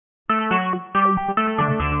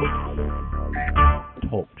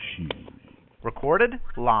Talk Show. Recorded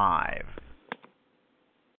live.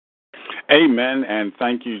 Amen, and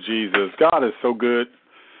thank you, Jesus. God is so good.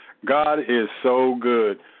 God is so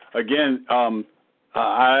good. Again, I'm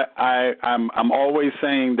always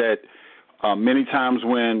saying that many times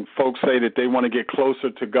when folks say that they want to get closer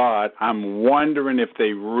to God, I'm wondering if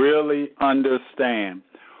they really understand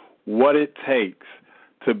what it takes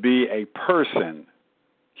to be a person,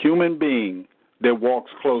 human being, that walks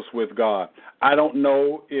close with God. I don't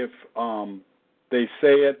know if they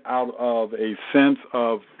say it out of a sense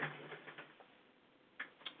of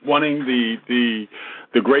wanting the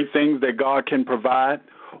great things that God can provide,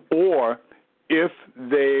 or if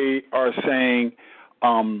they are saying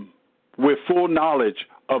with full knowledge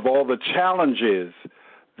of all the challenges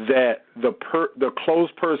that the close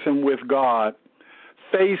person with God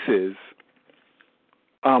faces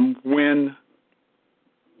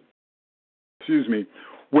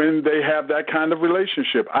when they have that kind of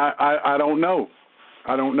relationship. I don't know.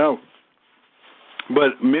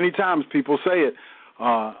 But many times people say it,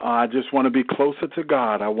 I just want to be closer to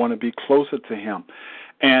God. I want to be closer to Him.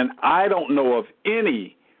 And I don't know of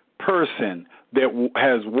any person that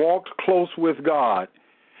has walked close with God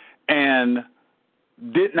and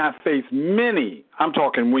did not face many, I'm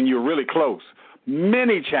talking when you're really close,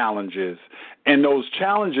 many challenges. And those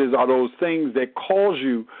challenges are those things that cause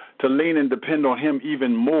you to lean and depend on Him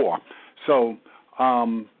even more. So,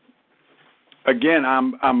 again,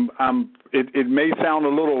 it may sound a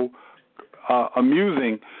little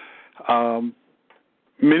amusing.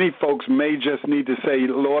 Many folks may just need to say,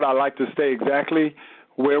 Lord, I like to stay exactly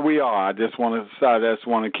where we are. I just want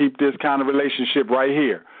to keep this kind of relationship right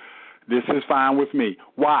here. This is fine with me.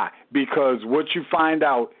 Why? Because what you find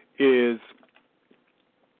out is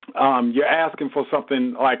you're asking for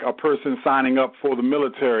something like a person signing up for the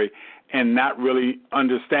military and not really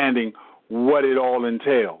understanding what it all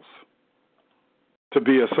entails to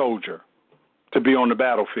be a soldier, to be on the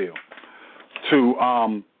battlefield,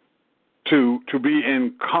 to be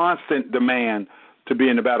in constant demand to be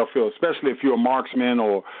in the battlefield, especially if you're a marksman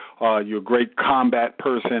or you're a great combat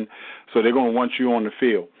person. So they're going to want you on the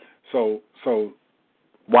field. So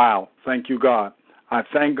wow, thank you, God. I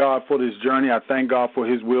thank God for this journey. I thank God for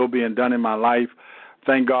His will being done in my life.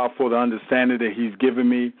 Thank God for the understanding that He's given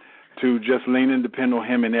me to just lean and depend on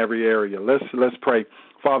Him in every area. Let's pray.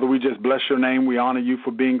 Father, we just bless your name. We honor you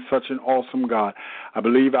for being such an awesome God. I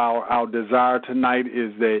believe our desire tonight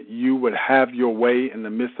is that you would have your way in the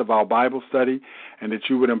midst of our Bible study, and that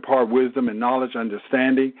you would impart wisdom and knowledge,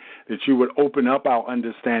 understanding, that you would open up our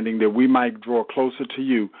understanding, that we might draw closer to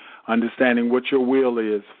you, understanding what your will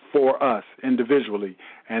is for us individually,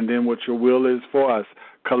 and then what your will is for us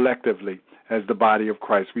collectively as the body of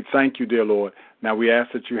Christ. We thank you, dear Lord. Now we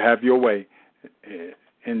ask that you have your way.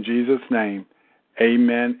 In Jesus' name,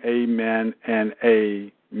 amen, amen, and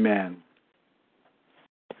amen.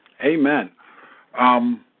 Amen.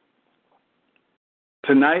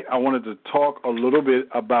 Tonight I wanted to talk a little bit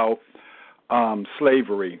about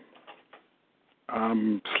slavery.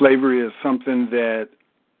 Slavery is something that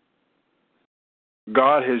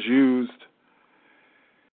God has used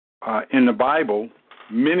in the Bible.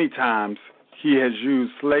 Many times He has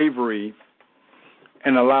used slavery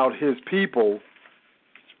and allowed His people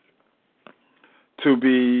to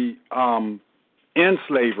be in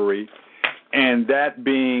slavery, and that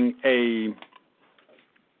being a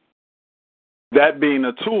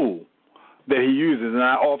tool that He uses. And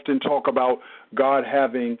I often talk about God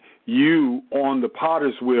having you on the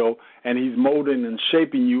potter's wheel, and He's molding and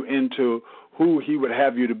shaping you into who He would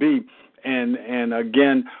have you to be. And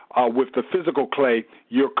again, with the physical clay,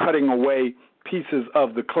 you're cutting away pieces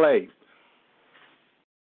of the clay.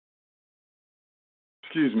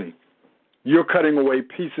 Excuse me. You're cutting away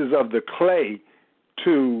pieces of the clay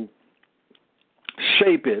to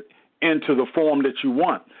shape it into the form that you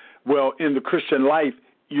want. Well, in the Christian life,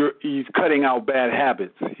 He's cutting out bad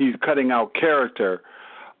habits. He's cutting out character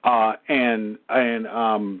and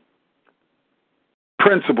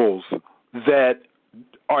principles that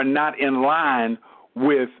are not in line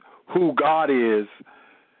with who God is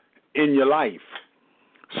in your life.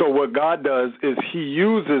 So what God does is He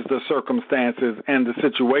uses the circumstances and the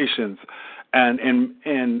situations, and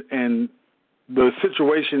the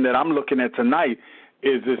situation that I'm looking at tonight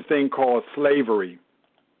is this thing called slavery.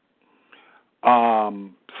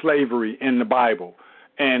 Slavery in the Bible,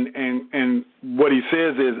 and what He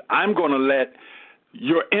says is, I'm going to let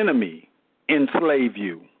your enemy enslave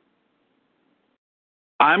you.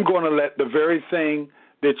 I'm going to let the very thing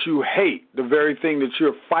that you hate, the very thing that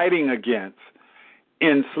you're fighting against,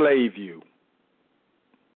 enslave you.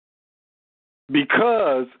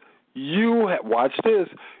 Because watch this,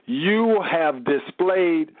 you have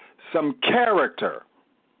displayed some character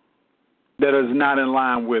that is not in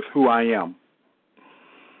line with who I am.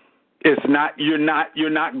 It's not, you're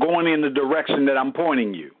not going in the direction that I'm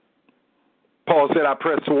pointing you. Paul said, I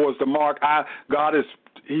press towards the mark.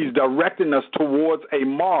 He's directing us towards a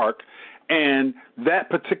mark, and that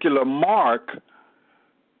particular mark,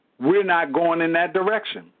 we're not going in that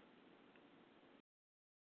direction.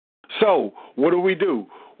 So what do?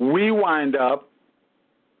 We wind up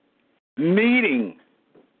needing,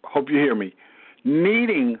 hope you hear me,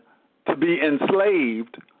 needing to be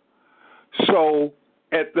enslaved. So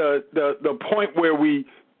at the point where we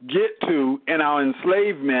get to in our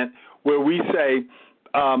enslavement, where we say,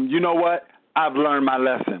 you know what, I've learned my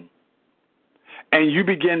lesson. And you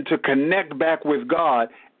begin to connect back with God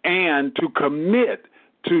and to commit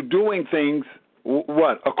to doing things,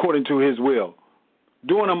 according to his will.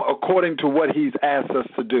 Doing them according to what he's asked us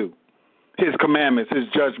to do. His commandments, his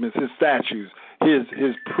judgments, his statutes,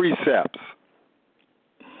 his precepts.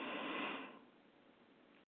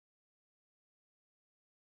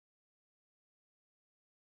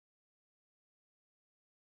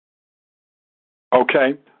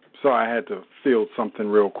 Okay, sorry, I had to field something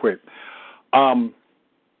real quick.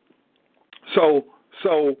 So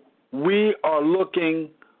we are looking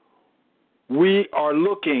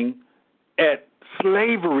at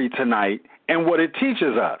slavery tonight and what it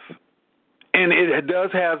teaches us. And it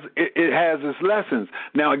has its lessons.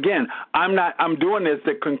 Now, again, I'm doing this.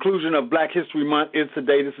 The conclusion of Black History Month is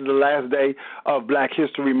today. This is the last day of Black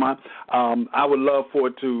History Month. I would love for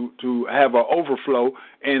it to have an overflow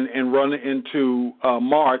and run into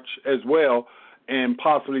March as well, and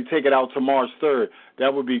possibly take it out to March 3rd.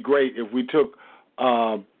 That would be great if we took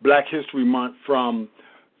Black History Month from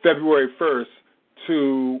February 1st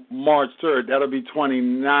to March 3rd. That'll be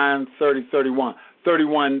 29, 30, 31.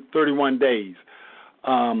 31 days,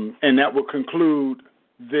 and that will conclude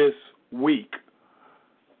this week.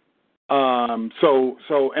 So,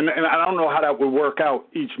 and I don't know how that would work out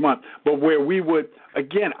each month, but where we would,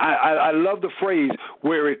 again, I love the phrase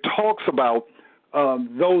where it talks about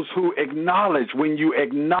those who acknowledge. When you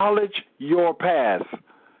acknowledge your past,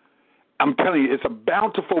 I'm telling you, it's a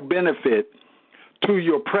bountiful benefit to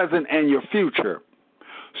your present and your future.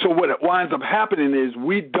 So what it winds up happening is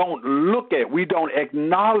we don't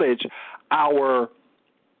acknowledge our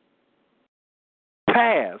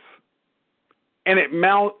past, and it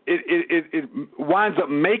winds up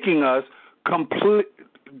making us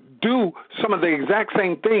do some of the exact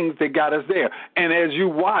same things that got us there. And as you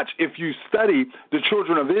watch, if you study the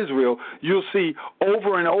children of Israel, you'll see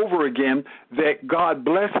over and over again that God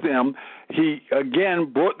blessed them. He, again,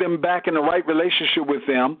 brought them back in the right relationship with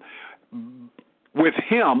him,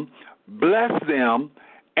 blessed them,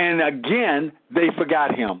 and again, they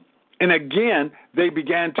forgot him. And again, they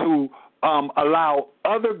began to allow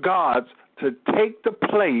other gods to take the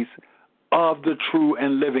place of the true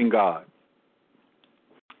and living God.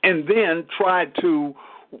 And then tried to,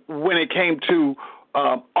 when it came to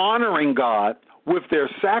honoring God with their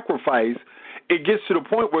sacrifice, it gets to the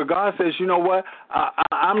point where God says, you know what,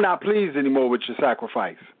 I'm not pleased anymore with your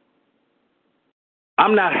sacrifice.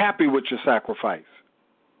 I'm not happy with your sacrifice.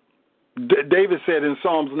 David said in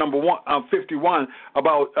Psalms 51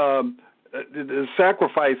 about the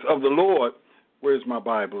sacrifice of the Lord. Where's my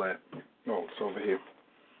Bible at? Oh, it's over here.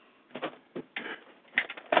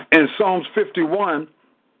 In Psalms 51,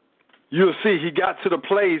 you'll see he got to the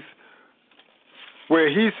place where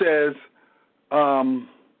he says, a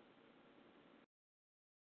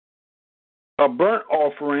burnt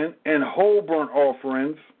offering and whole burnt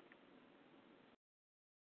offerings.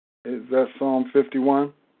 Is that Psalm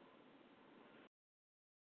 51?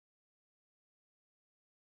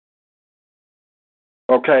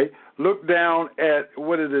 Okay. Look down at,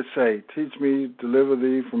 what did it say? Teach me, deliver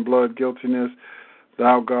thee from blood guiltiness.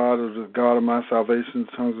 Thou God is the God of my salvation.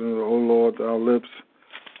 Tongues of the O Lord, thou lips.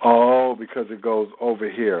 Oh, because it goes over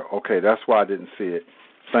here. Okay, that's why I didn't see it.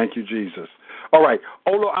 Thank you, Jesus. All right.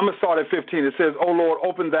 Oh Lord, I'm going to start at 15. It says, O Lord,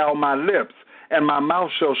 open thou my lips, and my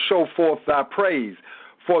mouth shall show forth thy praise.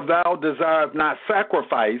 For thou desirest not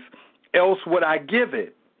sacrifice, else would I give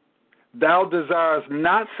it. Thou desirest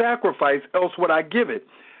not sacrifice, else would I give it.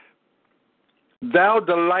 Thou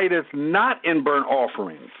delightest not in burnt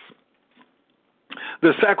offerings.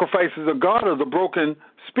 The sacrifices of God are the broken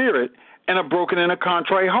spirit and a broken and a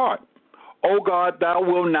contrite heart. O God, thou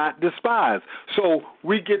wilt not despise. So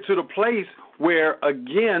we get to the place where,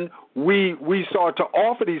 again, we start to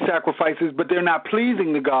offer these sacrifices, but they're not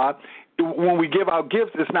pleasing to God. When we give our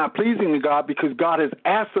gifts, it's not pleasing to God because God has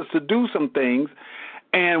asked us to do some things,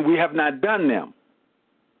 and we have not done them.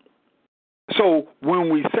 So when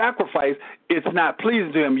we sacrifice, it's not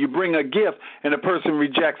pleasing to him. You bring a gift, and the person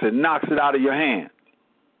rejects it, knocks it out of your hand.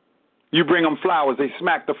 You bring them flowers, they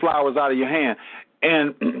smack the flowers out of your hand,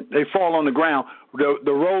 and they fall on the ground.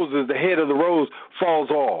 The roses, the head of the rose falls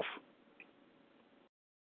off.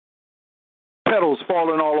 Petals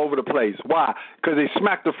falling all over the place. Why? Because they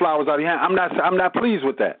smack the flowers out of your hand. I'm not pleased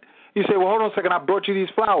with that. You say, well, hold on a second, I brought you these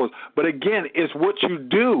flowers. But again, it's what you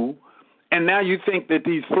do, and now you think that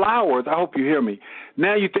these flowers, I hope you hear me,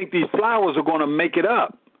 now you think these flowers are going to make it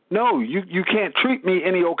up. No, you can't treat me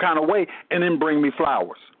any old kind of way and then bring me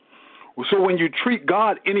flowers. So when you treat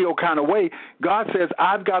God any old kind of way, God says,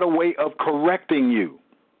 I've got a way of correcting you.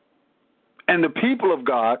 And the people of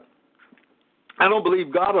God, I don't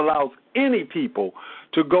believe God allows any people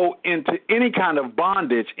to go into any kind of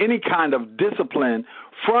bondage, any kind of discipline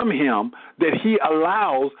from him that he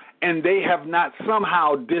allows, and they have not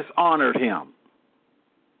somehow dishonored him.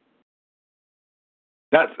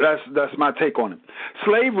 That's my take on it.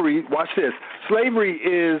 Slavery, watch this. Slavery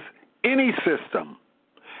is any system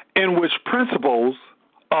in which principles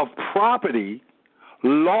of property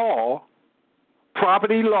law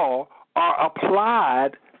are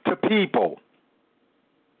applied to people.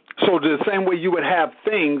 So the same way you would have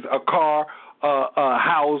things, a car, a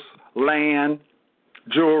house, land,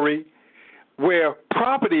 jewelry, where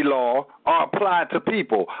property law are applied to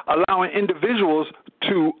people, allowing individuals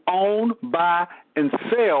to own, buy, and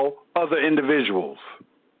sell other individuals.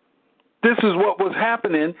 This is what was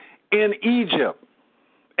happening in Egypt.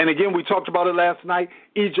 And again, we talked about it last night,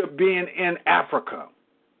 Egypt being in Africa.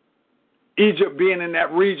 Egypt being in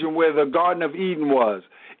that region where the Garden of Eden was.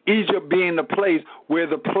 Egypt being the place where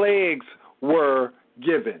the plagues were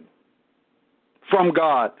given from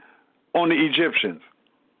God on the Egyptians.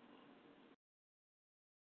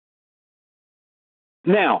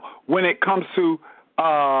 Now, when it comes to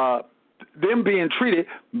them being treated,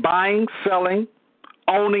 buying, selling,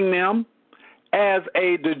 owning them as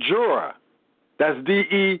a de jure, that's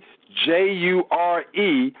D-E-J-U-R-E,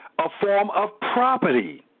 a form of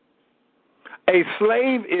property. A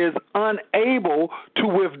slave is unable to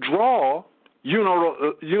withdraw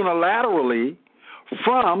unilaterally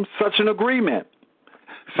from such an agreement.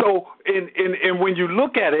 So, and when you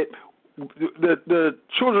look at it, the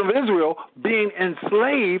children of Israel being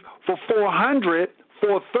enslaved for 400,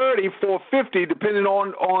 430, 450, depending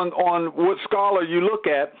on what scholar you look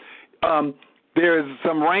at, there's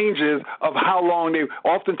some ranges of how long they.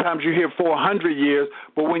 Oftentimes you hear 400 years,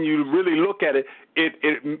 but when you really look at it,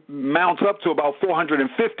 it mounts up to about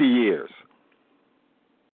 450 years.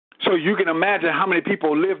 So you can imagine how many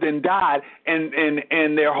people lived and died, and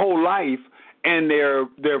their whole life, and their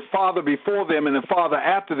father before them and the father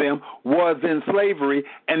after them was in slavery,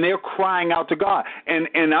 and they're crying out to God. And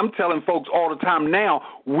I'm telling folks all the time now,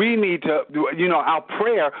 we need to, our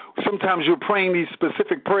prayer, sometimes you're praying these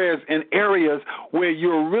specific prayers in areas where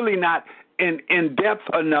you're really not in depth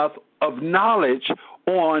enough of knowledge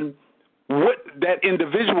on what that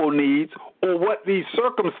individual needs or what these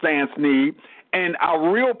circumstances need, and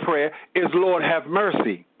our real prayer is, Lord, have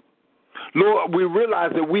mercy. Lord, we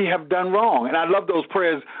realize that we have done wrong. And I love those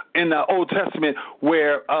prayers in the Old Testament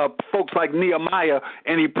where folks like Nehemiah,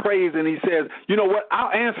 and he prays and he says, you know what,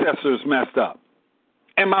 our ancestors messed up.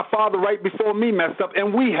 And my father right before me messed up,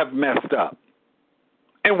 and we have messed up.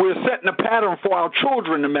 And we're setting a pattern for our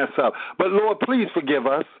children to mess up. But Lord, please forgive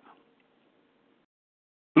us.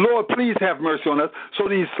 Lord, please have mercy on us. So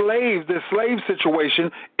these slaves, this slave situation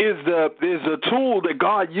is the tool that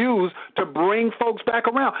God used to bring folks back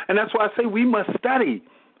around. And that's why I say we must study.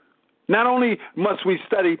 Not only must we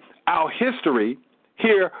study our history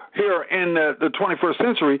here in the 21st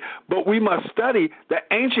century, but we must study the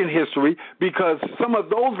ancient history, because some of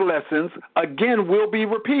those lessons, again, will be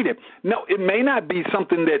repeated. No, it may not be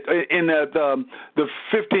something that in the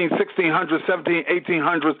 15, 1600s, 17,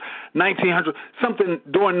 1800s, 1900s, something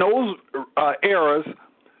during those eras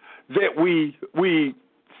that we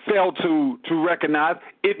fail to recognize.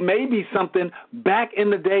 It may be something back in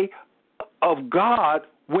the day of God,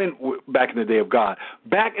 back in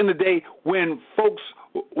the day when folks,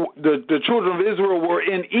 the children of Israel were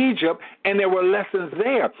in Egypt, and there were lessons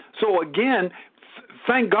there. So again,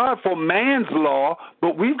 thank God for man's law,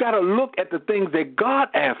 but we've got to look at the things that God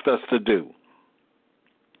asked us to do.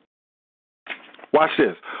 Watch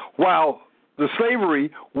this. While the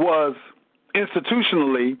slavery was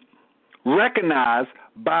institutionally recognized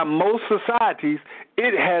by most societies,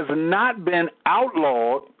 it has not been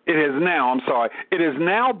outlawed. It has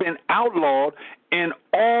now been outlawed in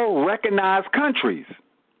all recognized countries.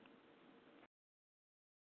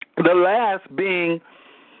 The last being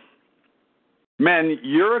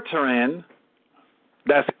Manhattan,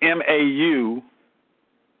 That's MAURITANIA.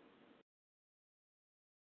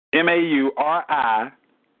 I'm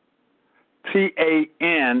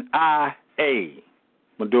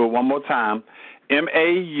going to do it one more time.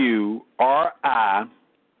 MAURITANIA.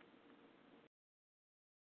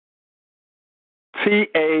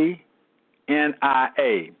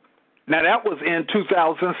 Now, that was in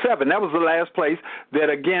 2007. That was the last place that,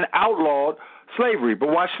 again, outlawed slavery. But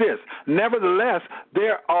watch this. Nevertheless,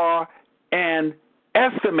 there are an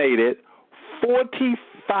estimated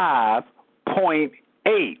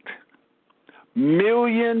 45.8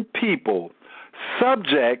 million people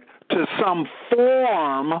subject to some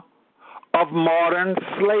form of modern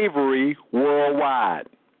slavery worldwide.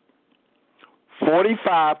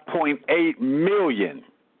 45.8 million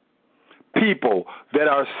people that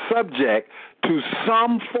are subject to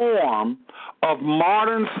some form of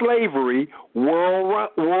modern slavery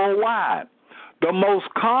worldwide. The most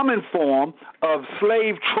common form of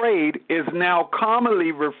slave trade is now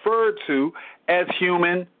commonly referred to as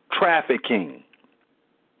human trafficking.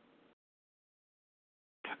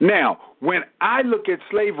 Now, when I look at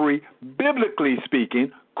slavery, biblically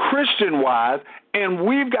speaking, Christian-wise, and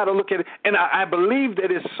we've got to look at it, and I believe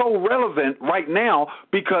that it's so relevant right now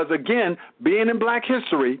because, again, being in black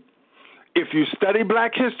history, if you study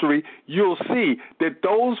black history, you'll see that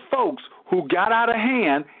those folks who got out of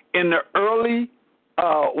hand in the early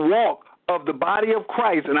walk of the body of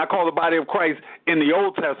Christ, and I call the body of Christ in the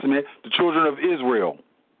Old Testament the children of Israel.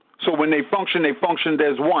 So when they functioned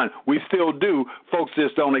as one. We still do. Folks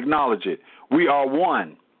just don't acknowledge it. We are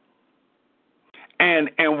one.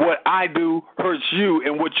 And what I do hurts you,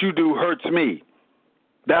 and what you do hurts me.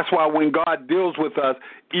 That's why when God deals with us,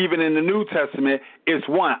 even in the New Testament, it's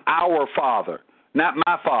one, our Father, not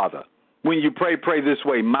my Father. When you pray this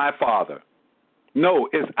way, my Father. No,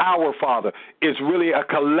 it's our Father. It's really a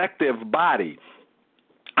collective body.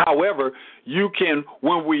 However, you can,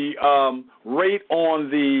 when we rate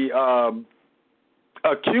on the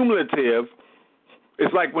accumulative,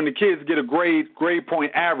 it's like when the kids get a grade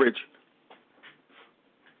point average.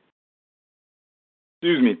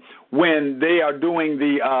 When they are doing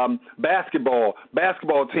the basketball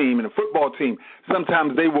team and the football team,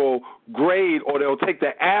 sometimes they will grade, or they'll take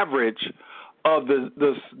the average of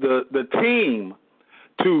the team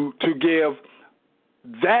to give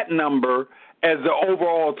that number as the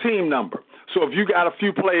overall team number. So if you got a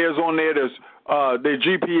few players on there, their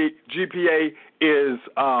GPA is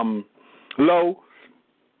low,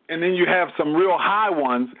 and then you have some real high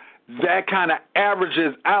ones, that kind of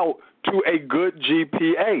averages out to a good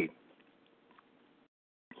GPA.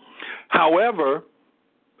 However,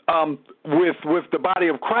 with the body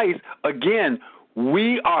of Christ, again,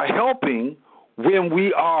 we are helping when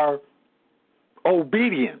we are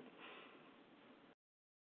obedient.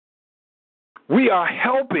 We are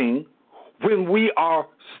helping when we are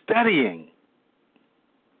studying,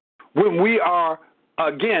 when we are,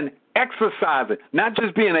 again, exercising, not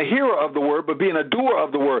just being a hearer of the word, but being a doer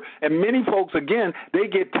of the word. And many folks, again, they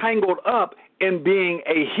get tangled up in being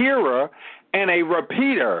a hearer and a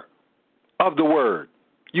repeater of the word.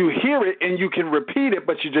 You hear it and you can repeat it,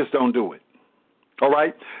 but you just don't do it. All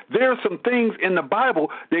right? There are some things in the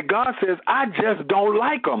Bible that God says, I just don't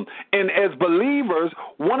like them. And as believers,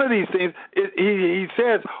 one of these things, he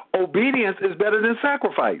says, obedience is better than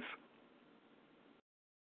sacrifice.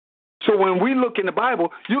 So when we look in the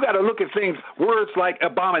Bible, you got to look at things, words like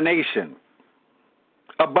abomination.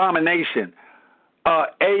 Abomination.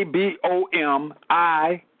 ABOMINATION.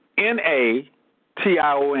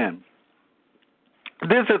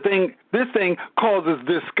 This thing causes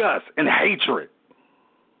disgust and hatred.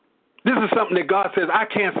 This is something that God says, I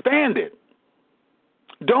can't stand it.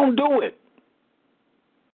 Don't do it.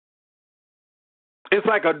 It's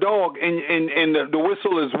like a dog, and the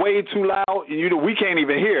whistle is way too loud, and we can't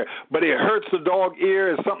even hear, but it hurts the dog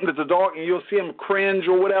ear. It's something that the dog, and you'll see him cringe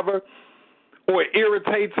or whatever, or it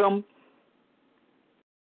irritates him.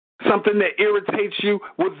 Something that irritates you.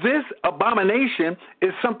 Well, this abomination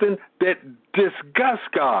is something that disgusts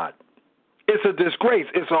God. It's a disgrace.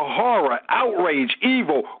 It's a horror, outrage,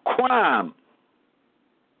 evil, crime.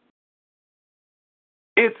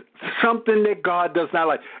 It's something that God does not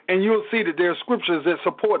like. And you'll see that there are scriptures that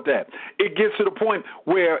support that. It gets to the point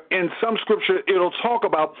where in some scripture it'll talk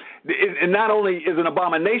about it not only is an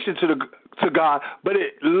abomination to God, but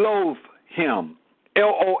it loathes him.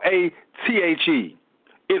 LOATHE.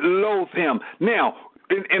 It loathes him. Now,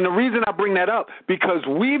 and the reason I bring that up, because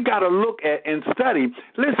we've got to look at and study.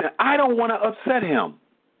 Listen, I don't want to upset him.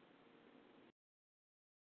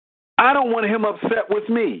 I don't want him upset with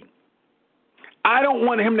me. I don't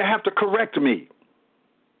want him to have to correct me.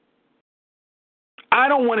 I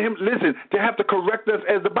don't want him, listen, to have to correct us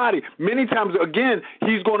as the body. Many times, again,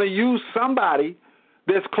 he's going to use somebody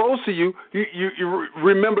that's close to you. You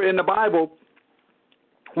remember in the Bible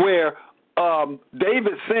where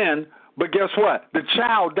David sinned, but guess what? The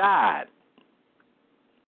child died.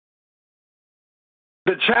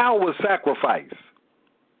 The child was sacrificed.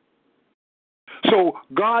 So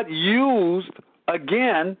God used,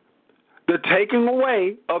 again, the taking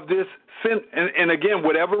away of this sin. And again,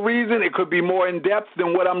 whatever reason, it could be more in depth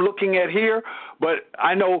than what I'm looking at here. But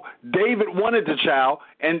I know David wanted the child,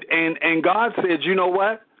 and God said, you know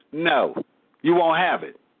what? No, you won't have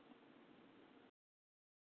it.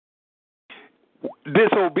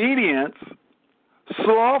 Disobedience,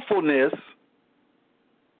 slothfulness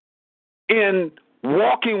in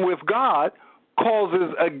walking with God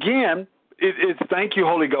causes, again, it's thank you,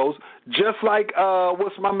 Holy Ghost, just like,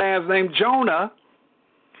 what's my man's name, Jonah.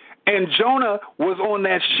 And Jonah was on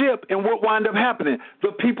that ship, and what wound up happening?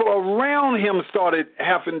 The people around him started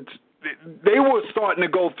they were starting to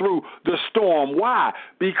go through the storm. Why?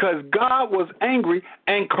 Because God was angry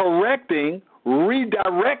and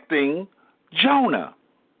redirecting Jonah.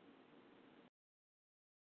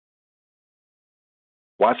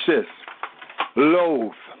 Watch this.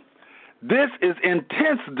 Loathe. This is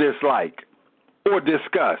intense dislike or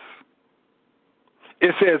disgust.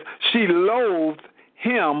 It says she loathed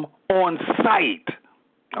him on sight.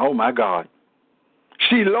 Oh, my God.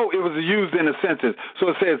 It was used in a sentence. So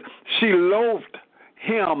it says she loathed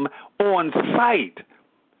him on sight.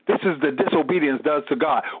 This is the disobedience does to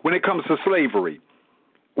God. When it comes to slavery,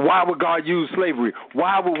 why would God use slavery?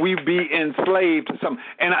 Why would we be enslaved to some?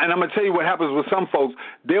 And I'm going to tell you what happens with some folks.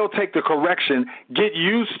 They'll take the correction, get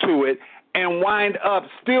used to it, and wind up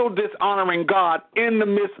still dishonoring God in the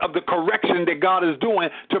midst of the correction that God is doing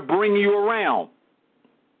to bring you around.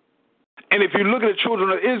 And if you look at the children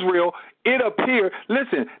of Israel, it appeared,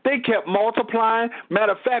 listen, they kept multiplying.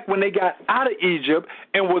 Matter of fact, when they got out of Egypt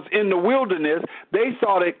and was in the wilderness, they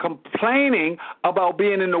started complaining about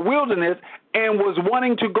being in the wilderness and was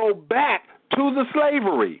wanting to go back to the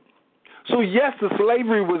slavery. So, yes, the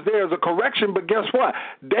slavery was there as a correction, but guess what?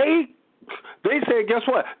 They said, guess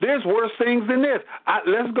what? There's worse things than this.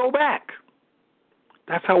 Let's go back.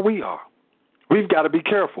 That's how we are. We've got to be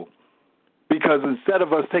careful. Because instead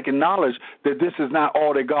of us taking knowledge that this is not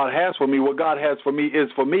all that God has for me, what God has for me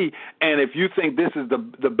is for me. And if you think this is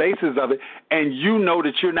the basis of it, and you know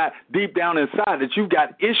that you're not deep down inside, that you've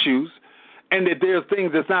got issues, and that there's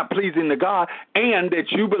things that's not pleasing to God, and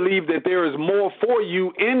that you believe that there is more for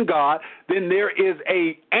you in God, then there is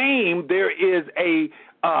a aim, there is a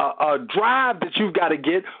drive that you've got to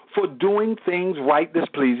get for doing things right that's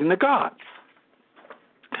pleasing to God.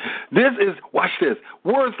 This is, watch this,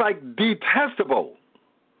 words like detestable,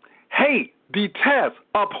 hate, detest,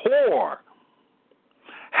 abhor,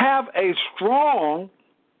 have a strong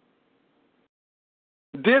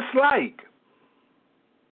dislike,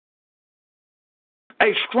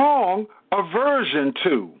 a strong aversion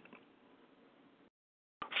to,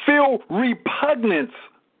 feel repugnance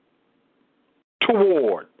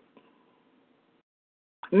toward,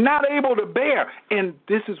 not able to bear. And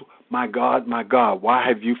this is, my God, why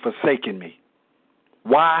have you forsaken me?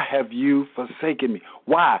 Why have you forsaken me?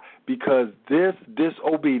 Why? Because this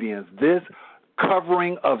disobedience, this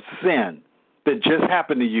covering of sin that just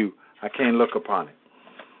happened to you, I can't look upon it.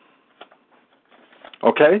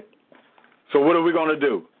 Okay? So what are we going to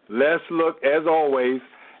do? Let's look, as always,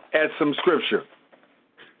 at some scripture.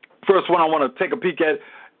 First one I want to take a peek at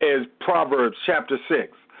is Proverbs chapter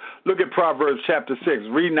 6. Look at Proverbs chapter 6,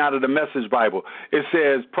 reading out of the Message Bible. It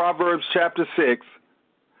says, Proverbs chapter 6,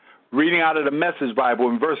 reading out of the Message Bible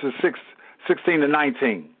in verses 16 to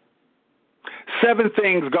 19. 7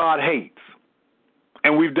 things God hates.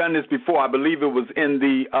 And we've done this before. I believe it was in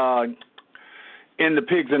the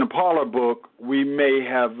Pigs in the Parlor book. We may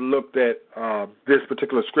have looked at this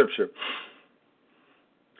particular scripture.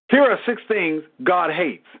 Here are 6 things God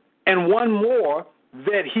hates, and one more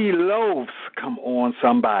that he loathes. Come on,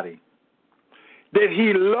 somebody. That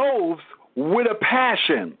he loathes with a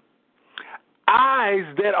passion. Eyes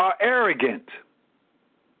that are arrogant.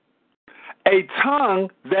 A tongue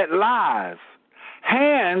that lies.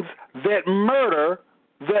 Hands that murder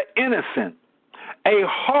the innocent. A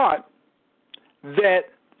heart that,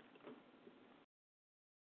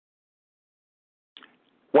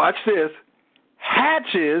 watch this,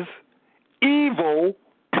 hatches evil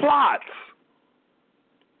plots.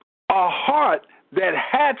 A heart that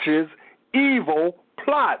hatches evil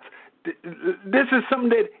plots. This is something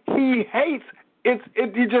that he hates.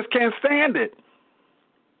 You just can't stand it.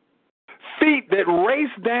 Feet that race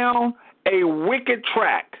down a wicked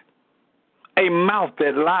track. a mouth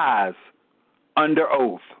that lies under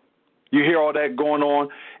oath. You hear all that going on,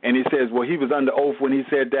 and he says, well, he was under oath when he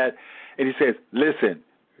said that, and he says, listen,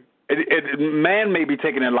 man may be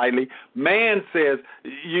taking it lightly. Man says,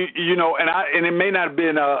 you know, and it may not have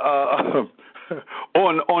been on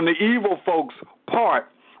the evil folks' part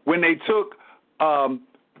when they took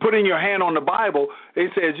putting your hand on the Bible. They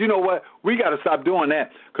said, you know what, we got to stop doing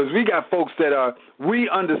that, because we got folks that we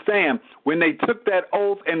understand when they took that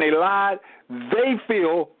oath and they lied, they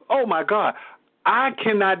feel, oh my God, I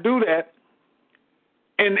cannot do that,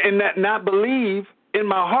 and not believe in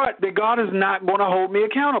my heart that God is not going to hold me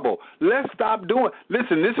accountable. Let's stop doing.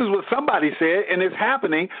 Listen, this is what somebody said, and it's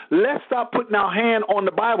happening. Let's stop putting our hand on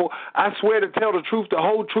the Bible. I swear to tell the truth, the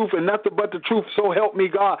whole truth, and nothing but the truth, so help me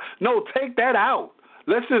God. No, take that out.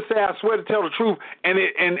 Let's just say I swear to tell the truth, and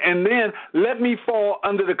then let me fall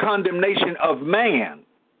under the condemnation of man,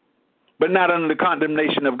 but not under the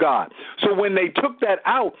condemnation of God. So when they took that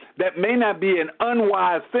out, that may not be an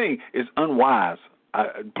unwise thing. It's unwise.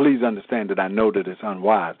 Please understand that I know that it's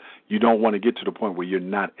unwise. You don't want to get to the point where you're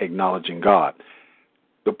not acknowledging God.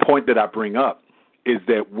 The point that I bring up is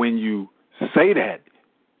that when you say that,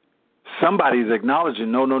 somebody's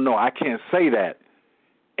acknowledging, no, I can't say that,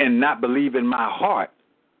 and not believe in my heart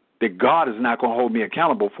that God is not going to hold me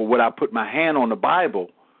accountable for what I put my hand on the Bible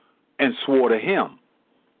and swore to him.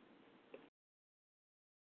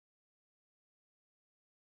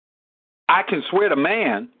 I can swear to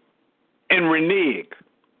man and renege,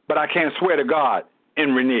 but I can't swear to God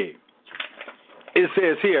and renege. It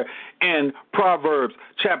says here in Proverbs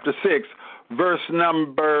chapter 6, verse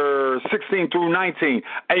number 16 through 19,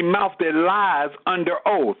 a mouth that lies under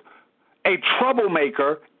oath, a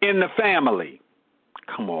troublemaker in the family.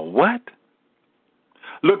 Come on, what?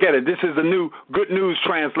 Look at it. This is the new Good News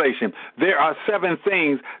translation. There are 7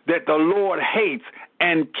 things that the Lord hates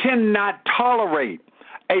and cannot tolerate: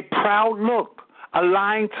 a proud look, a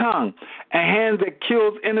lying tongue, a hand that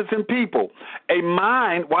kills innocent people, a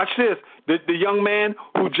mind, watch this, the young man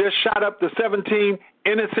who just shot up the 17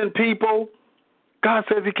 innocent people. God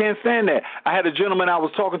says he can't stand that. I had a gentleman, I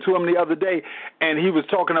was talking to him the other day, and he was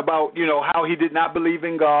talking about, you know, how he did not believe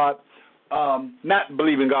in God.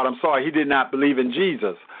 He did not believe in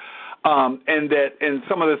Jesus. And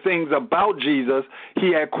some of the things about Jesus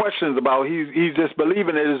he had questions about. He's just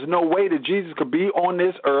believing that there's no way that Jesus could be on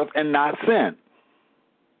this earth and not sin.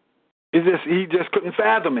 He just couldn't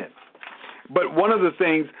fathom it. But one of the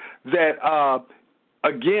things that,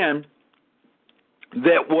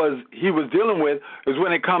 he was dealing with is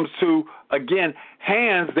when it comes to, again,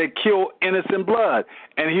 hands that kill innocent blood.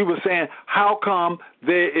 And he was saying, how come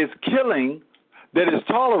there is killing that is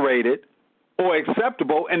tolerated or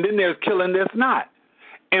acceptable, and then there's killing that's not?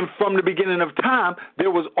 And from the beginning of time,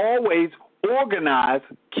 there was always organized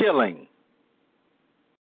killing.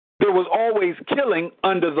 There was always killing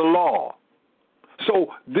under the law.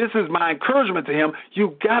 So this is my encouragement to him.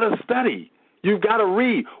 You've got to study. You've got to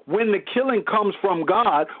read. When the killing comes from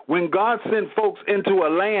God, when God sent folks into a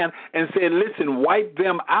land and said, listen, wipe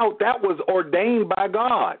them out, that was ordained by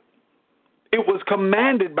God. It was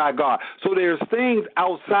commanded by God. So there's things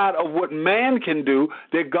outside of what man can do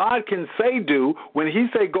that God can say do when he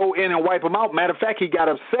say go in and wipe them out. Matter of fact, he got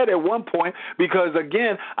upset at one point because,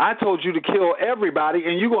 again, I told you to kill everybody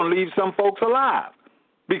and you're going to leave some folks alive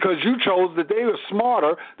because you chose that they were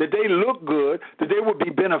smarter, that they look good, that they would be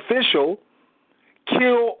beneficial.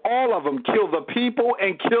 Kill all of them. Kill the people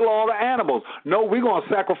and kill all the animals. No, we're going to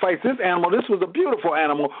sacrifice this animal. This was a beautiful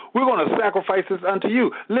animal. We're going to sacrifice this unto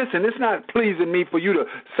you. Listen, it's not pleasing me for you to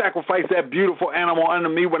sacrifice that beautiful animal unto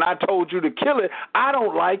me when I told you to kill it. I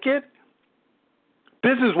don't like it.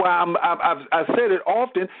 This is why I've said it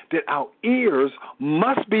often that our ears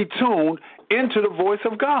must be tuned into the voice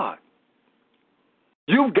of God.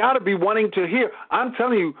 You've got to be wanting to hear. I'm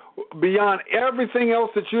telling you, beyond everything else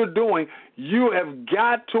that you're doing, you have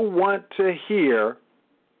got to want to hear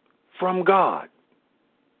from God.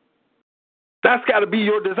 That's got to be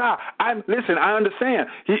your desire. Listen, I understand.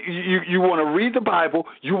 You want to read the Bible.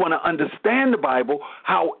 You want to understand the Bible.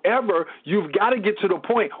 However, you've got to get to the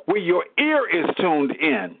point where your ear is tuned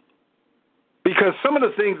in. Because some of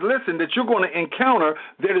the things, listen, that you're going to encounter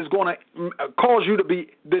that is going to cause you to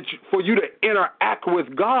for you to interact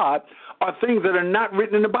with God are things that are not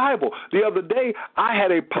written in the Bible. The other day, I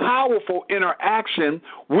had a powerful interaction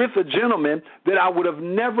with a gentleman that I would have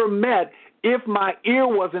never met if my ear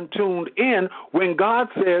wasn't tuned in when God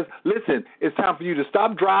says, listen, it's time for you to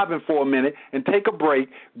stop driving for a minute and take a break,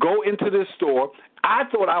 go into this store. I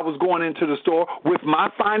thought I was going into the store with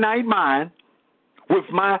my finite mind, with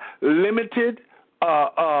my limited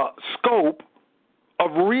scope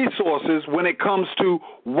of reading resources when it comes to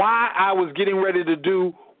why I was getting ready to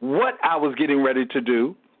do what I was getting ready to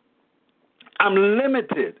do. I'm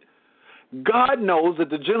limited. God knows that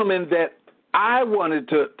the gentleman that I wanted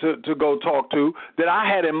to go talk to, that I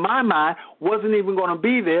had in my mind, wasn't even going to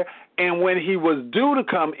be there. And when he was due to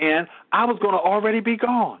come in, I was going to already be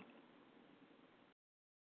gone.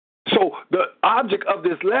 So the object of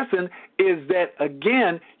this lesson is that,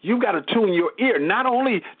 again, you've got to tune your ear, not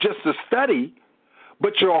only just to study,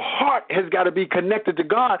 but your heart has got to be connected to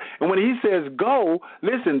God. And when he says go,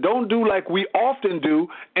 listen, don't do like we often do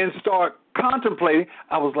and start contemplating.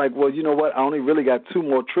 I was like, well, you know what? I only really got 2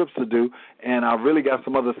 more trips to do, and I really got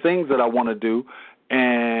some other things that I want to do,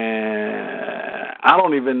 and I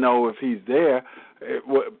don't even know if he's there.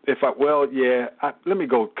 Let me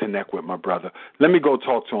go connect with my brother. Let me go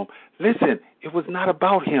talk to him. Listen, it was not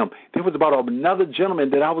about him. It was about another gentleman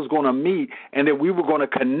that I was going to meet and that we were going to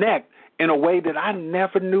connect in a way that I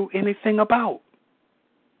never knew anything about.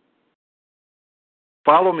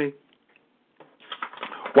 Follow me.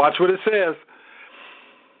 Watch what it says.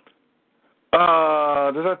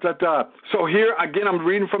 So here, again, I'm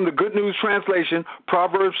reading from the Good News Translation,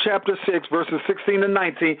 Proverbs chapter 6, verses 16 to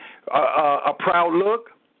 19. A proud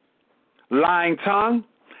look, lying tongue,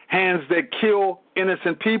 hands that kill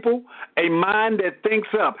innocent people, a mind that thinks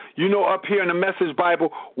up. You know, up here in the Message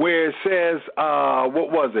Bible where it says,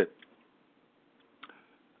 what was it?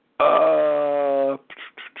 A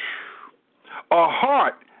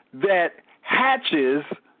heart that hatches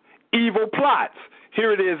evil plots.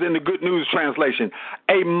 Here it is in the Good News Translation.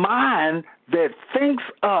 A mind that thinks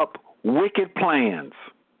up wicked plans.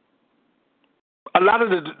 A lot of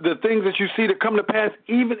the things that you see that come to pass,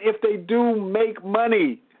 even if they do make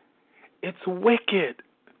money, it's wicked.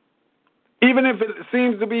 Even if it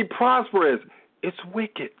seems to be prosperous, it's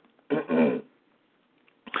wicked. Feet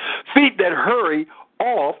that hurry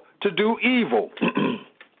off to do evil.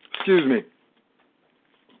 Excuse me.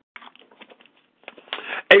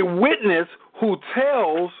 A witness who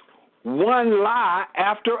tells one lie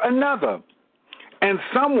after another, and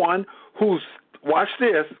someone who, watch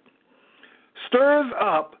this, stirs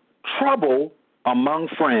up trouble among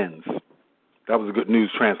friends. That was a Good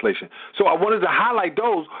News Translation. So I wanted to highlight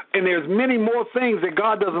those, and there's many more things that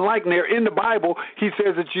God doesn't like, and they're in the Bible. He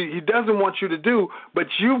says that He doesn't want you to do, but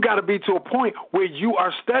you've got to be to a point where you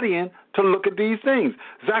are studying to look at these things.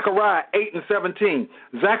 Zechariah 8 and 17.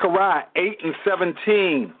 Zechariah 8 and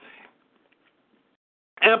 17.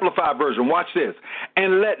 Amplified version, watch this.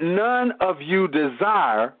 And let none of you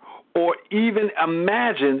desire or even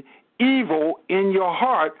imagine evil in your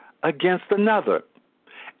heart against another.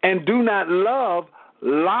 And do not love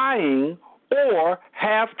lying or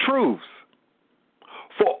half-truths.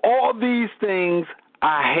 For all these things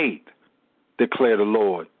I hate, declare the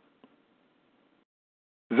Lord.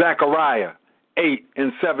 Zechariah 8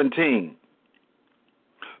 and 17.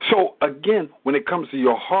 So, again, when it comes to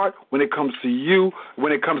your heart, when it comes to you,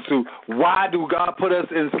 when it comes to why do God put us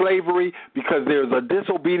in slavery? Because there's a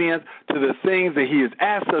disobedience to the things that He has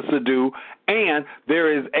asked us to do, and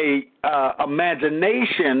there is a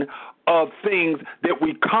imagination of things that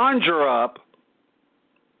we conjure up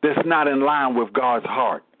that's not in line with God's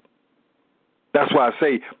heart. That's why I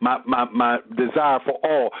say my desire for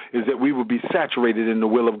all is that we will be saturated in the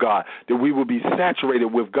will of God, that we will be saturated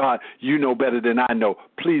with God. You know better than I know.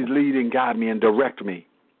 Please lead and guide me and direct me.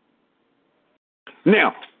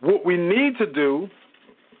 Now, what we need to do,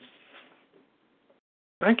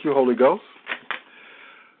 thank you, Holy Ghost,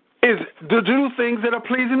 is to do things that are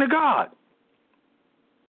pleasing to God.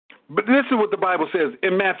 But this is what the Bible says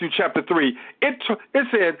in Matthew chapter 3. It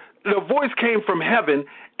said, the voice came from heaven,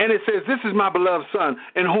 and it says, this is my beloved Son,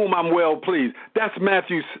 in whom I'm well pleased. That's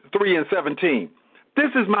Matthew 3 and 17.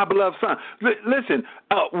 This is my beloved Son. Listen,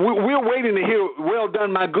 we're waiting to hear, well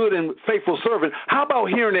done, my good and faithful servant. How about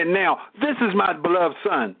hearing it now? This is my beloved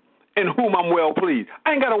Son, in whom I'm well pleased.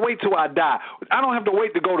 I ain't got to wait till I die. I don't have to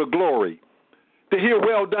wait to go to glory to hear,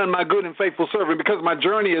 well done, my good and faithful servant, because my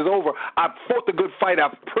journey is over. I've fought the good fight. I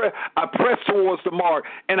pressed towards the mark,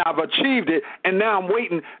 and I've achieved it, and now I'm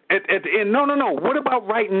waiting at the end. No. What about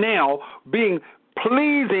right now being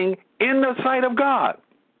pleasing in the sight of God?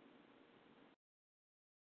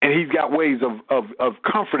 And He's got ways of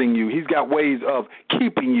comforting you. He's got ways of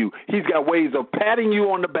keeping you. He's got ways of patting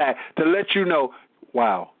you on the back to let you know,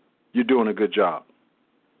 wow, you're doing a good job.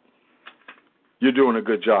 You're doing a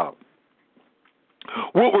good job.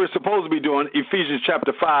 What we're supposed to be doing, Ephesians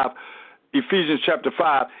chapter 5,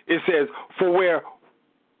 it says, for where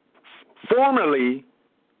formerly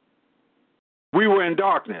we were in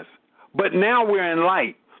darkness, but now we're in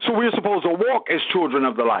light. So we're supposed to walk as children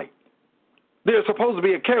of the light. There's supposed to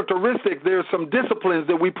be a characteristic. There's some disciplines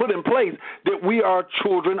that we put in place that we are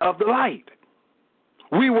children of the light.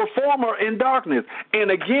 We were former in darkness.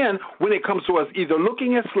 And again, when it comes to us either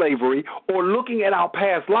looking at slavery or looking at our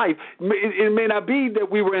past life, it may not be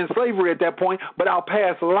that we were in slavery at that point, but our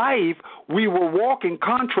past life, we were walking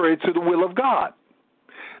contrary to the will of God.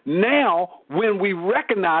 Now, when we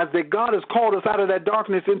recognize that God has called us out of that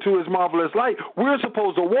darkness into his marvelous light, we're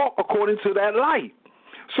supposed to walk according to that light.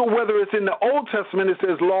 So whether it's in the Old Testament, it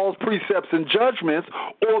says laws, precepts, and judgments,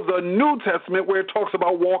 or the New Testament where it talks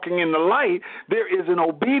about walking in the light, there is an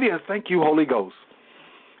obedience. Thank you, Holy Ghost.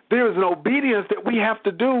 There is an obedience that we have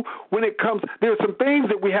to do when it comes. There are some things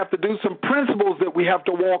that we have to do, some principles that we have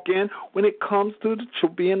to walk in when it comes to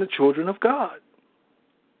being the children of God.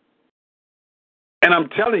 And I'm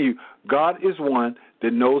telling you, God is one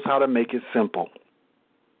that knows how to make it simple.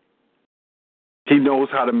 He knows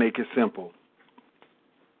how to make it simple.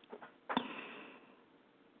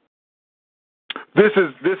 This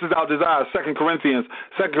is our desire. 2 Corinthians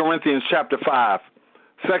chapter 5.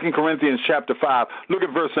 2 Corinthians chapter 5. Look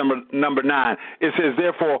at verse number 9. It says,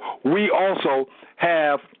 therefore, we also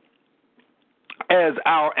have as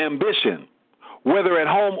our ambition, whether at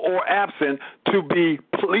home or absent, to be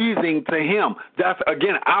pleasing to him. That's,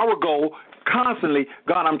 again, our goal constantly.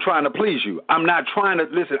 God, I'm trying to please you. I'm not trying to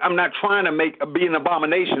be an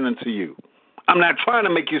abomination unto you. I'm not trying to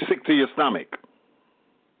make you sick to your stomach.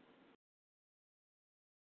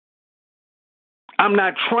 I'm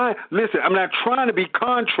not trying to be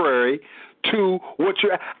contrary to what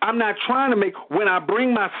I'm not trying to make, when I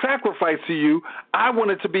bring my sacrifice to you, I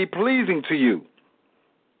want it to be pleasing to you.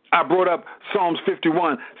 I brought up Psalms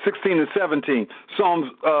 51, 16 and 17.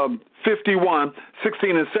 Psalms 51,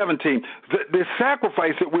 16 and 17. The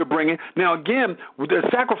sacrifice that we're bringing. Now, again, the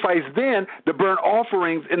sacrifice then, the burnt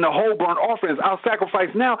offerings and the whole burnt offerings, our sacrifice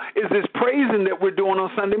now is this praising that we're doing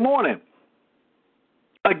on Sunday morning.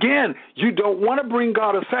 Again, you don't want to bring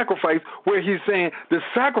God a sacrifice where he's saying the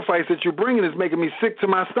sacrifice that you're bringing is making me sick to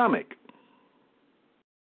my stomach.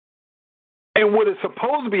 And what is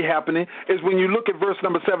supposed to be happening is when you look at verse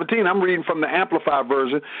number 17, I'm reading from the Amplified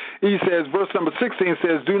version. He says, verse number 16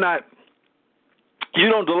 says, you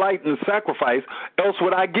don't delight in sacrifice, else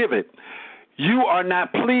would I give it. You are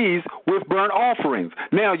not pleased with burnt offerings.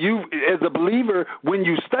 Now, you, as a believer, when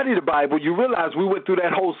you study the Bible, you realize we went through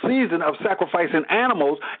that whole season of sacrificing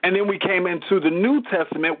animals, and then we came into the New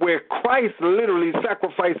Testament where Christ literally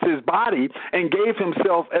sacrificed his body and gave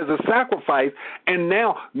himself as a sacrifice, and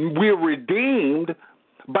now we're redeemed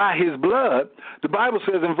by his blood. The Bible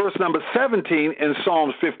says in verse number 17 in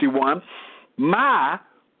Psalms 51, my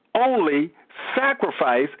only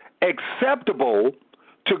sacrifice acceptable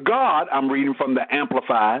to God, I'm reading from the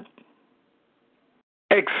Amplified,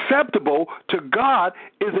 acceptable to God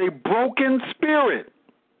is a broken spirit,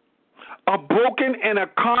 a broken and a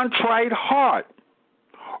contrite heart.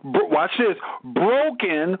 Watch this,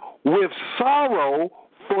 broken with sorrow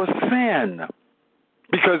for sin.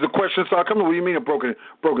 Because the question starts coming, what do you mean a broken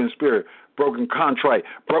spirit? Broken contrite.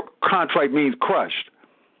 Contrite means crushed.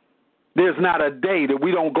 There's not a day that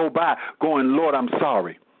we don't go by going, Lord, I'm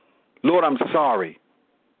sorry. Lord, I'm sorry.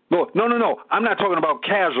 Lord, no. I'm not talking about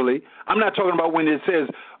casually. I'm not talking about when it says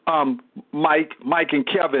Mike and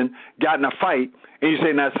Kevin got in a fight, and you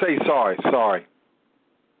say, now say sorry.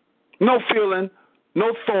 No feeling,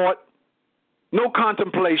 no thought, no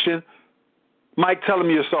contemplation. Mike, tell him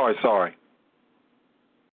you're sorry.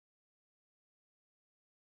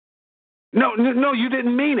 No, you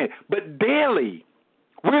didn't mean it. But daily,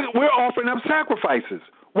 we're offering up sacrifices.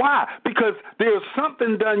 Why? Because there was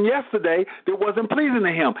something done yesterday that wasn't pleasing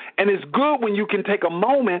to him. And it's good when you can take a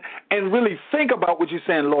moment and really think about what you're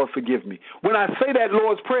saying, Lord, forgive me. When I say that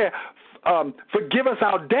Lord's Prayer, forgive us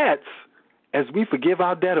our debts as we forgive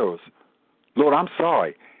our debtors. Lord, I'm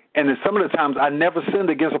sorry. And then some of the times I never sinned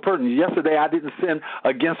against a person. Yesterday I didn't sin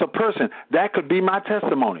against a person. That could be my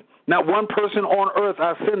testimony. Not one person on earth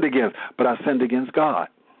I sinned against, but I sinned against God.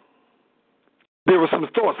 There were some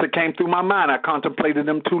thoughts that came through my mind. I contemplated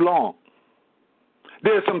them too long.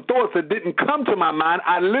 There are some thoughts that didn't come to my mind.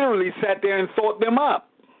 I literally sat there and thought them up.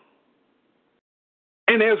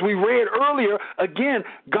 And as we read earlier, again,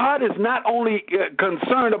 God is not only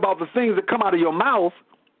concerned about the things that come out of your mouth.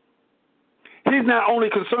 He's not only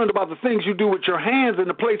concerned about the things you do with your hands and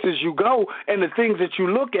the places you go and the things that you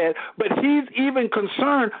look at, but he's even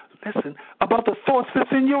concerned, about the thoughts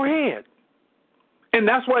that's in your head. And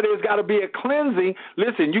that's why there's got to be a cleansing.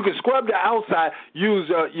 Listen, you can scrub the outside, use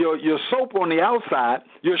your soap on the outside,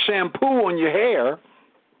 your shampoo on your hair,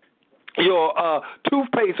 your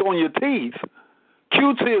toothpaste on your teeth,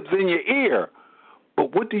 Q-tips in your ear.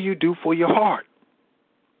 But what do you do for your heart?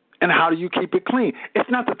 And how do you keep it clean? It's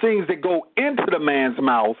not the things that go into the man's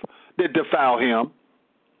mouth that defile him.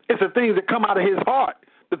 It's the things that come out of his heart,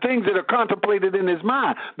 the things that are contemplated in his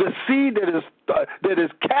mind, the seed that is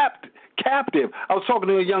captive. I was talking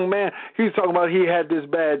to a young man. He was talking about he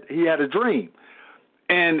had a dream.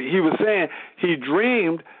 And he was saying he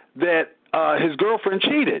dreamed that his girlfriend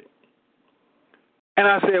cheated. And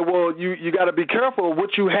I said, well, you got to be careful of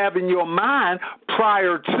what you have in your mind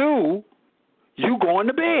prior to you going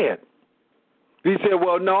to bed. He said,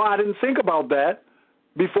 well, no, I didn't think about that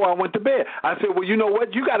before I went to bed. I said, well, you know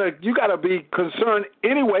what? You gotta be concerned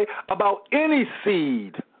anyway about any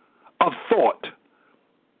seed of thought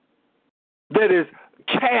that is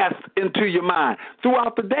cast into your mind.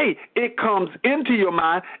 Throughout the day, it comes into your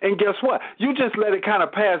mind, and guess what? You just let it kind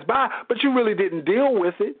of pass by, but you really didn't deal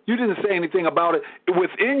with it. You didn't say anything about it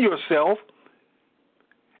within yourself.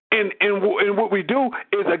 And what we do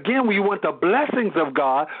is, again, we want the blessings of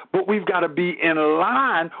God, but we've got to be in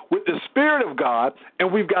line with the Spirit of God,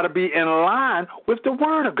 and we've got to be in line with the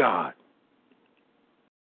Word of God.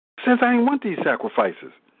 Since I didn't want these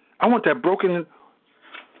sacrifices, I want that broken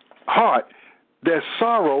heart that's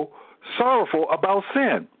sorrowful about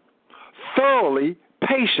sin, thoroughly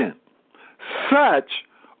patient. Such,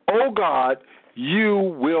 O God, you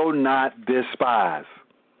will not despise.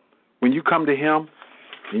 When you come to Him,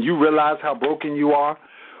 and you realize how broken you are,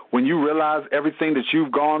 when you realize everything that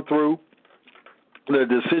you've gone through, the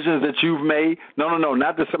decisions that you've made, no,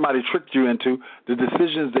 not that somebody tricked you into, the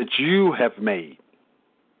decisions that you have made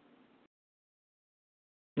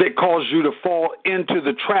that caused you to fall into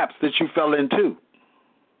the traps that you fell into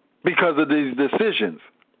because of these decisions.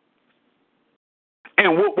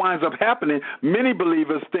 And what winds up happening, many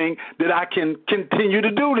believers think that I can continue to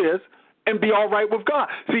do this and be all right with God.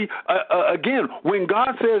 See, again, when God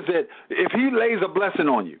says that if He lays a blessing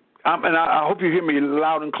on you, and I hope you hear me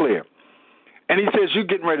loud and clear, and He says you're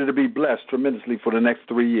getting ready to be blessed tremendously for the next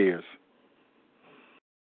 3 years.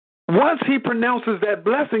 Once He pronounces that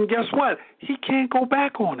blessing, guess what? He can't go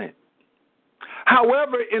back on it.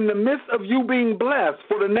 However, in the midst of you being blessed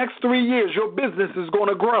for the next 3 years, your business is going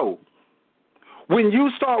to grow. When you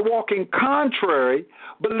start walking contrary,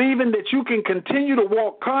 believing that you can continue to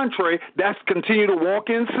walk contrary, that's continue to walk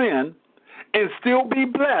in sin, and still be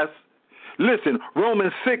blessed. Listen,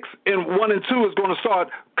 Romans 6:1 and 2 is going to start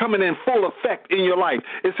coming in full effect in your life.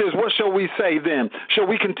 It says, what shall we say then? Shall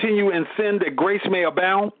we continue in sin that grace may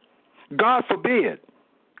abound? God forbid.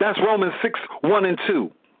 That's Romans 6:1 and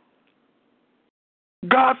 2.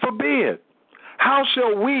 God forbid. How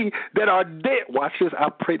shall we that are dead, watch this, I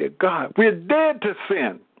pray to God, we're dead to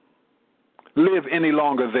sin, live any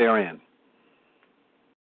longer therein?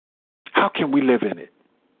 How can we live in it?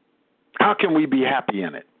 How can we be happy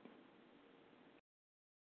in it?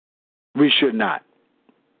 We should not.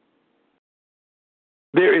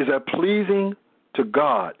 There is a pleasing to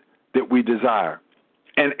God that we desire.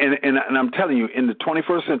 And I'm telling you, in the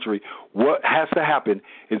 21st century, what has to happen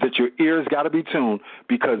is that your ears got to be tuned,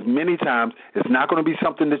 because many times it's not going to be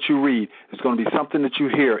something that you read. It's going to be something that you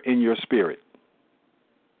hear in your spirit.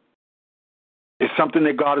 It's something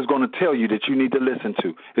that God is going to tell you that you need to listen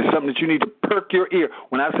to. It's something that you need to perk your ear.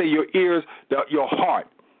 When I say your ears, your heart,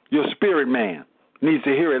 your spirit man needs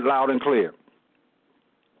to hear it loud and clear.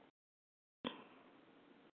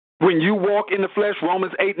 When you walk in the flesh,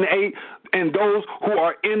 Romans 8:8, and those who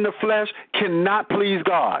are in the flesh cannot please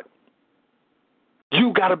God.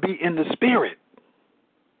 You got to be in the spirit.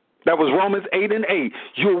 That was Romans 8:8.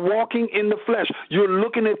 You're walking in the flesh. You're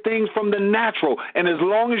looking at things from the natural. And as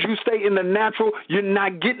long as you stay in the natural, you're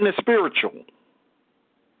not getting the spiritual.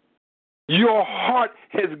 Your heart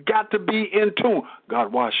has got to be in tune.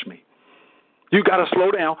 God, wash me. You got to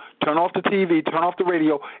slow down, turn off the TV, turn off the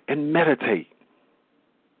radio, and meditate.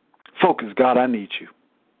 Focus, God, I need you.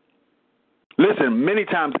 Listen, many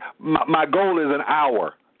times my goal is an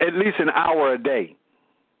hour, at least an hour a day.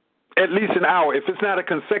 At least an hour. If it's not a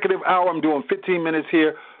consecutive hour, I'm doing 15 minutes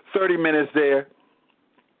here, 30 minutes there,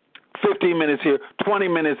 15 minutes here, 20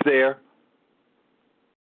 minutes there.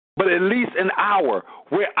 But at least an hour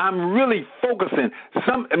where I'm really focusing.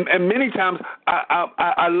 And many times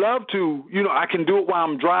I love to, I can do it while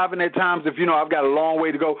I'm driving at times. If, I've got a long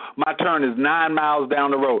way to go, my turn is 9 miles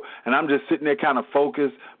down the road. And I'm just sitting there kind of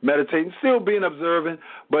focused, meditating, still being observant,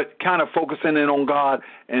 but kind of focusing in on God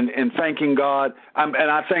and thanking God. And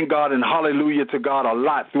I thank God and hallelujah to God a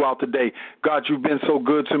lot throughout the day. God, you've been so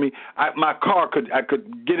good to me. I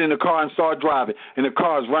could get in the car and start driving, and the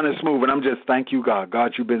car is running smooth, and I'm just, thank you, God.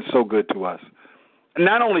 God, you've been so good to us.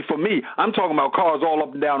 Not only for me, I'm talking about cars all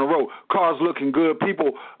up and down the road. Cars looking good,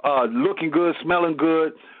 people looking good, smelling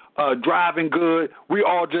good, driving good. We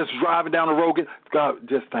all just driving down the road. God,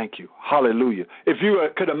 just thank you. Hallelujah. If you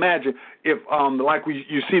could imagine if, like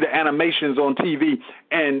you see the animations on TV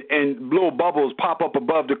and little bubbles pop up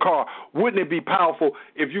above the car, wouldn't it be powerful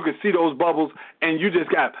if you could see those bubbles and you just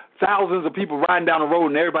got thousands of people riding down the road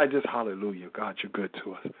and everybody just, hallelujah, God, you're good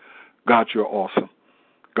to us. God, you're awesome.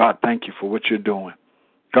 God, thank you for what you're doing.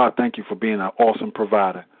 God, thank you for being an awesome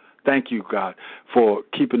provider. Thank you, God, for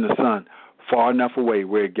keeping the sun far enough away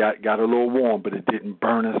where it got a little warm, but it didn't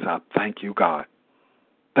burn us up. Thank you, God.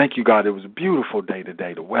 Thank you, God. It was a beautiful day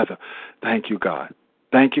today, the weather. Thank you, God.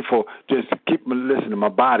 Thank you for just keeping listening. My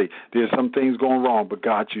body, there's some things going wrong, but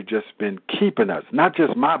God, you've just been keeping us. Not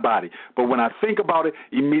just my body, but when I think about it,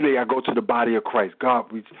 immediately I go to the body of Christ. God,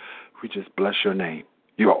 we just bless your name.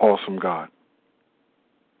 You're awesome, God.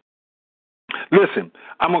 Listen,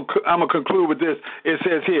 I'm gonna conclude with this. It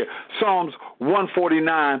says here, Psalms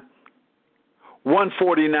 149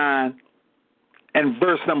 and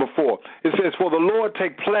verse number 4. It says, for the Lord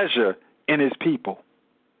take pleasure in his people.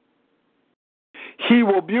 He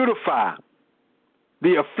will beautify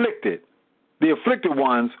the afflicted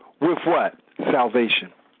ones with what?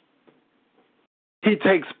 Salvation. He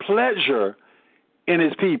takes pleasure in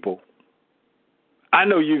his people. I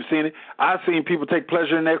know you've seen it. I've seen people take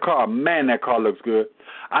pleasure in their car. Man, that car looks good.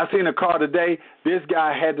 I seen a car today. This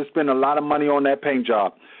guy had to spend a lot of money on that paint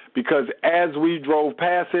job because as we drove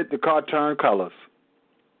past it, the car turned colors.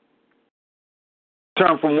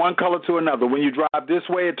 Turned from one color to another. When you drive this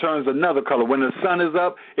way, it turns another color. When the sun is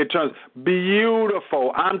up, it turns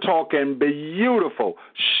beautiful. I'm talking beautiful,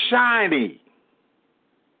 shiny.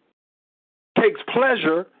 Takes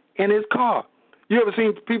pleasure in his car. You ever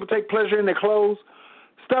seen people take pleasure in their clothes?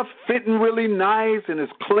 Stuff fitting really nice and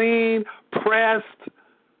it's clean, pressed,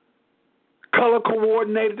 color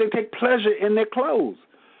coordinated. They take pleasure in their clothes.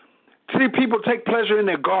 See, people take pleasure in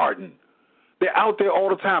their garden. They're out there all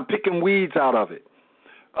the time picking weeds out of it.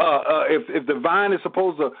 If the vine is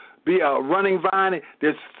supposed to be a running vine,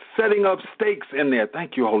 they're setting up stakes in there.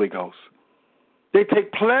 Thank you, Holy Ghost. They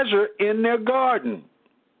take pleasure in their garden.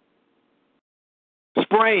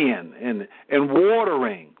 Spraying and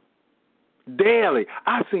watering daily.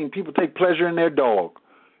 I've seen people take pleasure in their dog.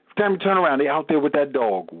 Every time you turn around, they're out there with that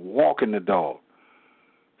dog, walking the dog,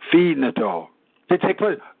 feeding the dog. They take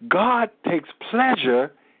pleasure. God takes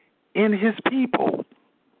pleasure in his people.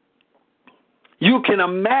 You can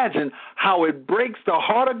imagine how it breaks the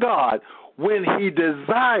heart of God when he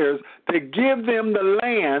desires to give them the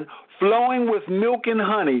land flowing with milk and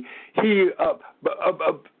honey.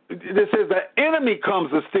 This says the enemy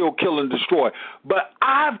comes to steal, kill, and destroy. But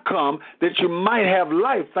I've come that you might have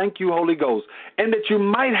life, thank you, Holy Ghost, and that you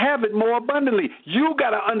might have it more abundantly. You got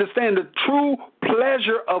to understand the true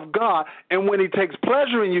pleasure of God. And when he takes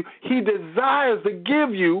pleasure in you, he desires to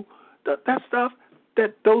give you that stuff,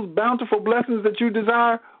 those bountiful blessings that you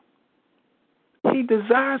desire. He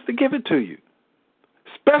desires to give it to you.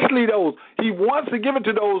 Especially those, he wants to give it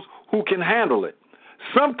to those who can handle it.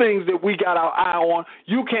 Some things that we got our eye on,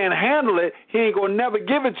 you can't handle it. He ain't going to never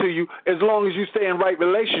give it to you as long as you stay in right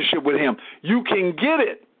relationship with him. You can get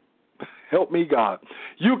it. Help me, God.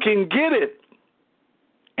 You can get it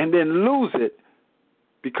and then lose it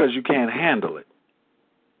because you can't handle it.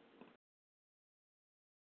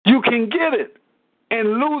 You can get it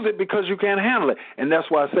and lose it because you can't handle it. And that's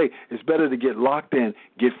why I say it's better to get locked in,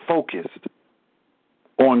 get focused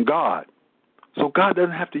on God. So God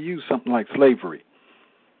doesn't have to use something like slavery.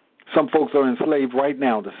 Some folks are enslaved right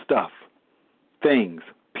now to stuff, things,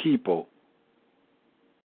 people.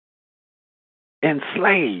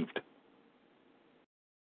 Enslaved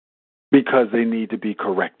because they need to be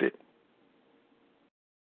corrected.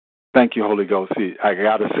 Thank you, Holy Ghost. See, I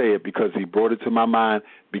got to say it because he brought it to my mind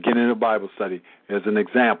beginning of Bible study as an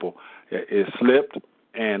example. It slipped,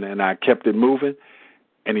 and I kept it moving,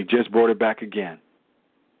 and he just brought it back again.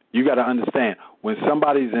 You got to understand, when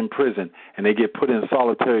somebody's in prison and they get put in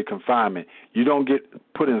solitary confinement, you don't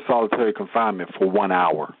get put in solitary confinement for 1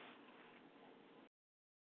 hour.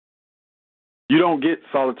 You don't get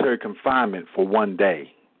solitary confinement for 1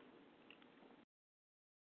 day.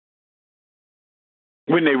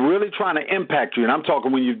 When they're really trying to impact you, and I'm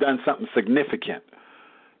talking when you've done something significant,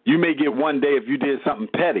 you may get 1 day if you did something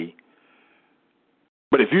petty.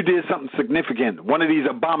 But if you did something significant, one of these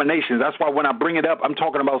abominations, that's why when I bring it up, I'm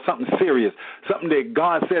talking about something serious, something that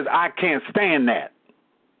God says, I can't stand that.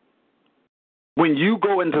 When you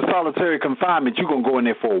go into solitary confinement, you're going to go in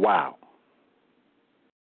there for a while.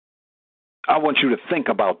 I want you to think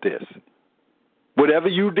about this. Whatever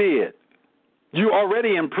you did, You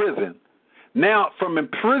already in prison. Now, from in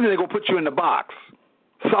prison, they're going to put you in the box.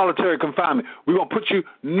 Solitary confinement. We're going to put you,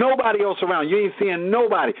 nobody else around. You ain't seeing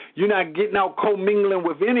nobody. You're not getting out commingling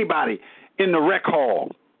with anybody in the rec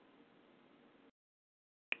hall.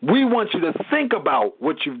 We want you to think about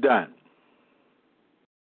what you've done.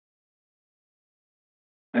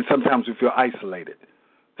 And sometimes we feel isolated.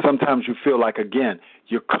 Sometimes you feel like, again,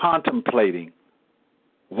 you're contemplating,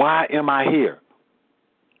 why am I here?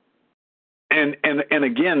 And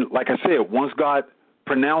again, like I said, once God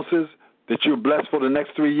pronounces that you're blessed for the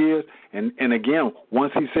next 3 years, and again,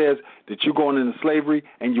 once he says that you're going into slavery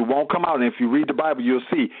and you won't come out, and if you read the Bible, you'll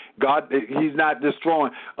see God, he's not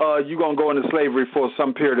destroying, you're going to go into slavery for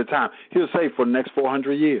some period of time. He'll say for the next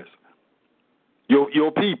 400 years.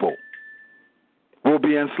 Your people will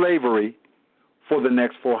be in slavery for the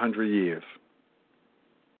next 400 years.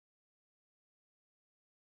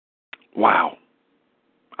 Wow.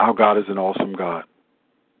 Our God is an awesome God.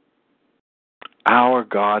 Our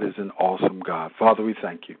God is an awesome God. Father, we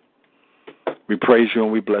thank you. We praise you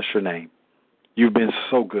and we bless your name. You've been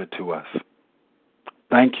so good to us.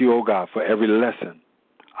 Thank you, oh God, for every lesson.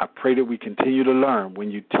 I pray that we continue to learn when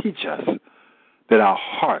you teach us, that our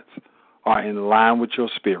hearts are in line with your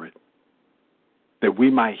spirit, that we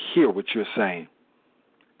might hear what you're saying.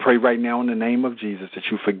 Pray right now in the name of Jesus that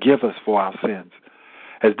you forgive us for our sins.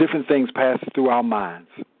 As different things pass through our minds,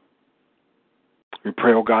 we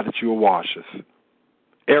pray, oh God, that you will wash us.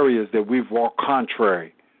 Areas that we've walked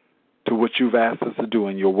contrary to what you've asked us to do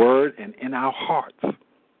in your word and in our hearts.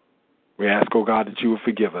 We ask, oh God, that you will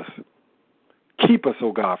forgive us. Keep us,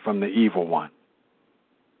 oh God, from the evil one,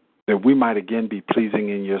 that we might again be pleasing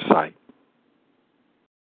in your sight.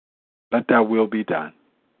 Let thy will be done.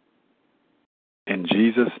 In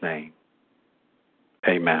Jesus' name,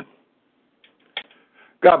 amen.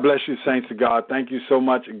 God bless you, saints of God. Thank you so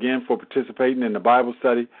much again for participating in the Bible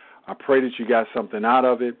study. I pray that you got something out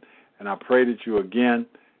of it, and I pray that you, again,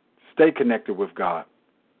 stay connected with God.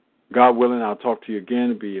 God willing, I'll talk to you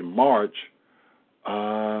again. It'll be in March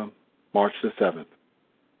the 7th.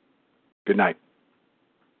 Good night.